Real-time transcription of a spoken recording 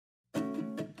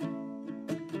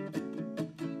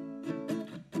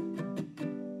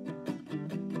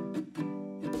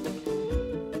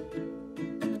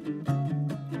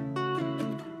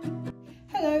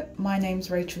my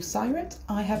name's Rachel Syrett.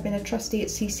 I have been a trustee at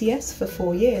CCS for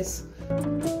 4 years.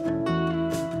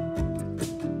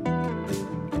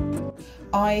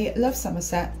 I love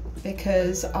Somerset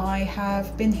because I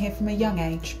have been here from a young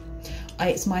age.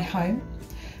 It's my home.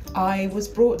 I was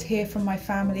brought here from my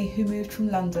family who moved from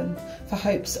London for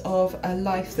hopes of a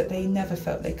life that they never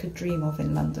felt they could dream of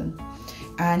in London.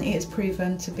 And it has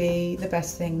proven to be the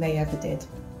best thing they ever did.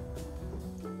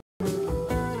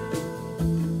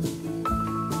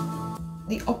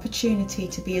 The opportunity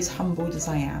to be as humbled as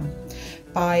I am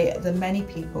by the many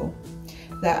people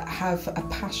that have a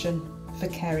passion for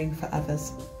caring for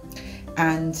others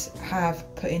and have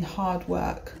put in hard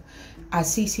work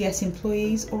as CCS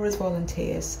employees or as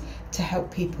volunteers to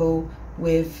help people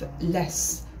with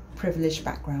less privileged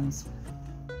backgrounds.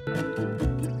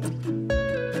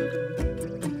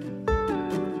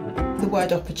 The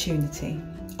word opportunity.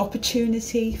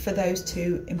 Opportunity for those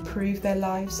to improve their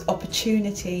lives,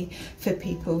 opportunity for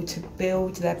people to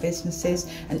build their businesses,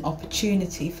 and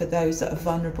opportunity for those that are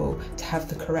vulnerable to have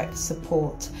the correct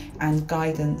support and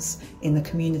guidance in the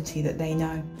community that they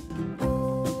know.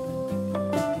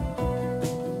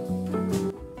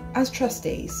 As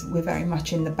trustees, we're very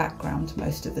much in the background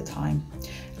most of the time,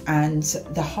 and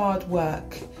the hard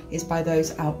work is by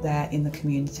those out there in the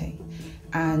community.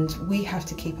 And we have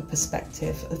to keep a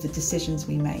perspective of the decisions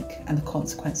we make and the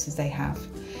consequences they have.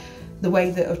 The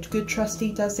way that a good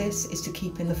trustee does this is to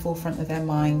keep in the forefront of their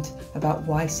mind about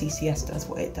why CCS does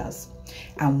what it does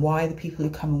and why the people who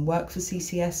come and work for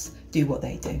CCS do what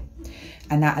they do.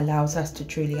 And that allows us to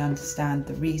truly understand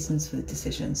the reasons for the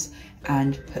decisions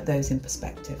and put those in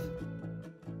perspective.